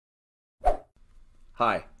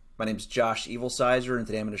Hi, my name is Josh Evilsizor, and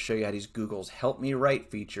today I'm going to show you how to use Google's Help Me Write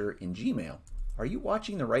feature in Gmail. Are you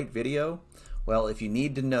watching the right video? Well, if you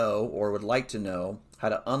need to know or would like to know how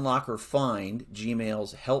to unlock or find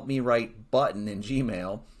Gmail's Help Me Write button in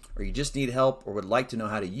Gmail, or you just need help or would like to know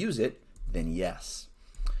how to use it, then yes.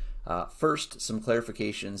 First, some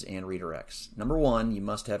clarifications and redirects. Number one, you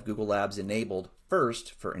must have Google Labs enabled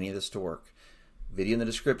first for any of this to work. Video in the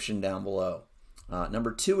description down below.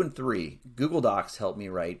 Number 2 and 3, Google Docs Help Me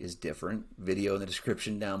Write is different. Video in the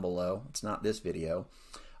description down below. It's not this video.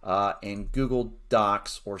 And Google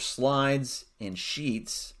Docs or Slides and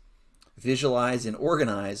Sheets, Visualize and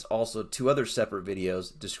Organize, also 2 other separate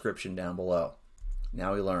videos, description down below.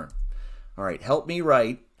 Now we learn. All right, Help Me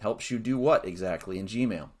Write helps you do what exactly in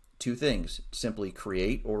Gmail? 2 things. Simply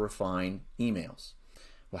create or refine emails.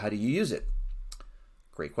 Well, how do you use it?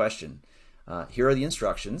 Great question. Here are the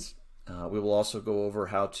instructions. We will also go over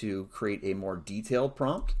how to create a more detailed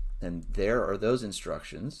prompt, and there are those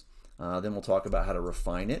instructions. Then we'll talk about how to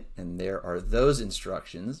refine it, and there are those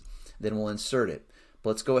instructions. Then we'll insert it. But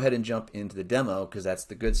let's go ahead and jump into the demo because that's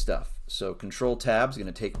the good stuff. So Control Tab is going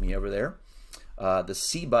to take me over there. The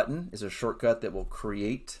C button is a shortcut that will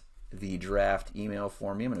create the draft email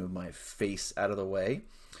for me. I'm going to move my face out of the way.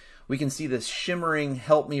 We can see this shimmering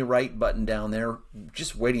Help Me Write button down there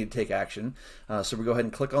just waiting to take action. So we'll go ahead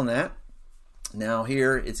and click on that. Now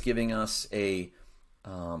here it's giving us a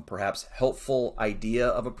perhaps helpful idea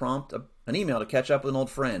of a prompt, an email to catch up with an old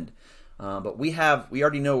friend. But we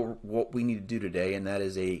already know what we need to do today, and that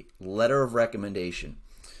is a letter of recommendation.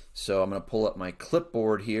 So I'm going to pull up my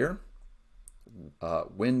clipboard here.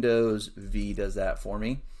 Windows V does that for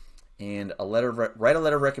me. And write a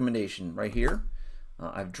letter of recommendation right here.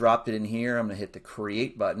 I've dropped it in here. I'm going to hit the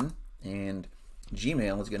create button, and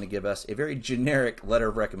Gmail is going to give us a very generic letter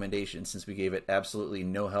of recommendation since we gave it absolutely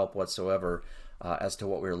no help whatsoever as to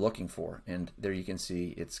what we were looking for. And there you can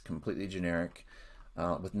see it's completely generic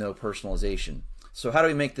with no personalization. So how do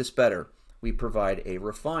we make this better? We provide a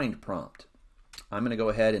refined prompt. I'm going to go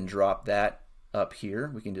ahead and drop that up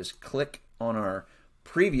here. We can just click on our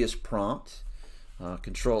previous prompt.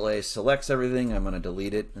 Control A selects everything. I'm going to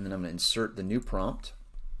delete it, and then I'm going to insert the new prompt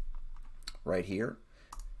right here.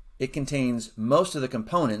 It contains most of the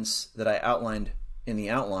components that I outlined in the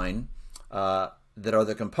outline that are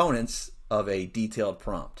the components of a detailed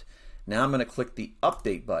prompt. Now I'm going to click the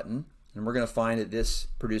update button, and we're going to find that this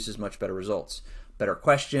produces much better results. Better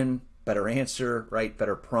question, better answer, right?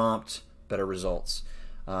 Better prompt, better results.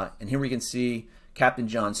 And here we can see Captain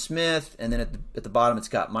John Smith, and then at the bottom it's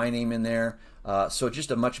got my name in there. So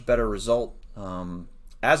just a much better result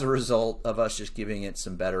as a result of us just giving it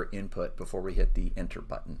some better input before we hit the enter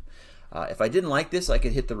button. If I didn't like this, I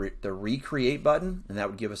could hit the recreate button, and that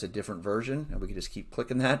would give us a different version, and we could just keep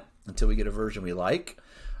clicking that until we get a version we like.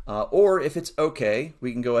 Or if it's okay,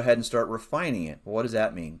 we can go ahead and start refining it. Well, what does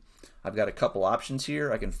that mean? I've got a couple options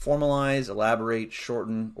here. I can formalize, elaborate,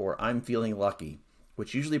 shorten, or I'm feeling lucky,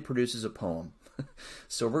 which usually produces a poem.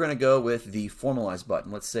 So we're going to go with the formalize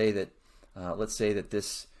button. Let's say that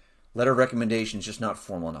this letter of recommendation is just not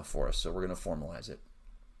formal enough for us, so we're going to formalize it.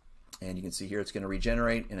 And you can see here it's going to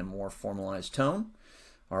regenerate in a more formalized tone.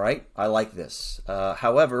 All right, I like this.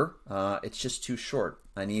 However, it's just too short.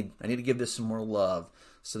 I need to give this some more love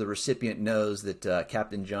so the recipient knows that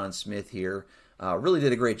Captain John Smith here really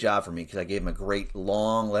did a great job for me because I gave him a great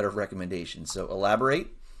long letter of recommendation. So elaborate.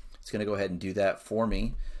 It's going to go ahead and do that for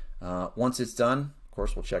me. Once it's done, of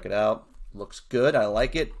course, we'll check it out. Looks good. I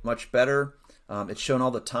like it. Much better. It's shown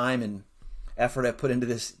all the time and effort I put into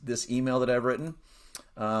this email that I've written.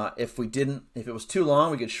 If it was too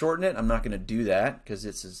long, we could shorten it. I'm not going to do that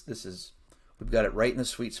because we've got it right in the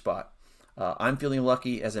sweet spot. I'm feeling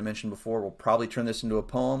lucky, as I mentioned before. We'll probably turn this into a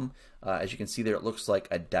poem. As you can see there, it looks like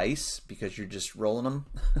a dice because you're just rolling them.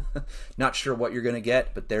 Not sure what you're going to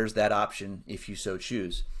get, but there's that option if you so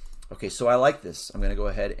choose. Okay, so I like this. I'm going to go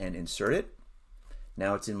ahead and insert it.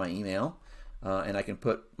 Now it's in my email, and I can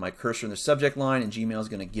put my cursor in the subject line, and Gmail is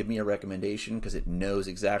going to give me a recommendation because it knows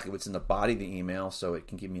exactly what's in the body of the email, so it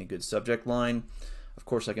can give me a good subject line. Of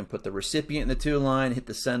course, I can put the recipient in the to line, hit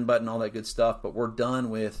the send button, all that good stuff, but we're done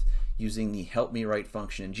with using the Help Me Write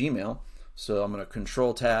function in Gmail. So I'm going to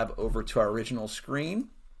Control Tab over to our original screen.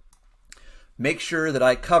 Make sure that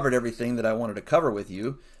I covered everything that I wanted to cover with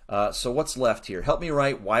you. So what's left here? Help Me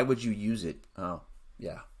Write, why would you use it? Oh,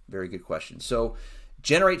 yeah, very good question. So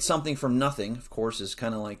generate something from nothing, of course, is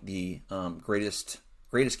kind of like the greatest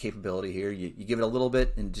capability here. You give it a little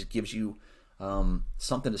bit and it just gives you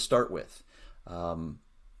something to start with.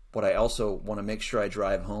 What I also want to make sure I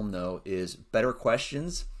drive home, though, is better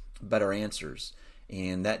questions, better answers.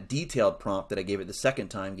 And that detailed prompt that I gave it the second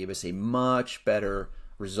time gave us a much better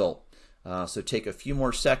result. So take a few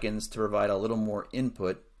more seconds to provide a little more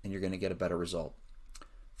input and you're going to get a better result.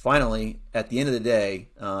 Finally, at the end of the day,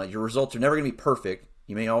 your results are never going to be perfect.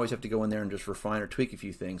 You may always have to go in there and just refine or tweak a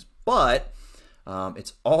few things, but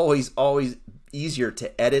it's always easier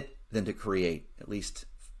to edit than to create, at least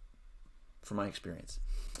from my experience.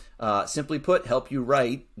 Simply put, help you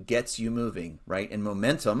write gets you moving, right? And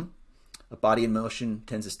momentum, a body in motion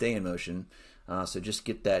tends to stay in motion. So just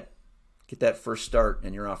get that first start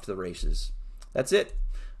and you're off to the races. That's it.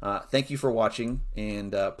 Thank you for watching,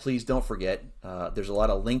 and please don't forget, there's a lot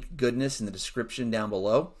of linked goodness in the description down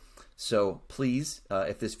below. So please,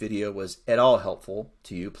 if this video was at all helpful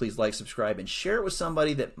to you, please like, subscribe, and share it with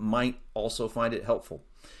somebody that might also find it helpful.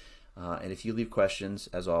 And if you leave questions,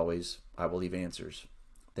 as always, I will leave answers.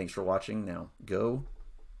 Thanks for watching. Now go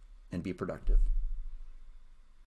and be productive.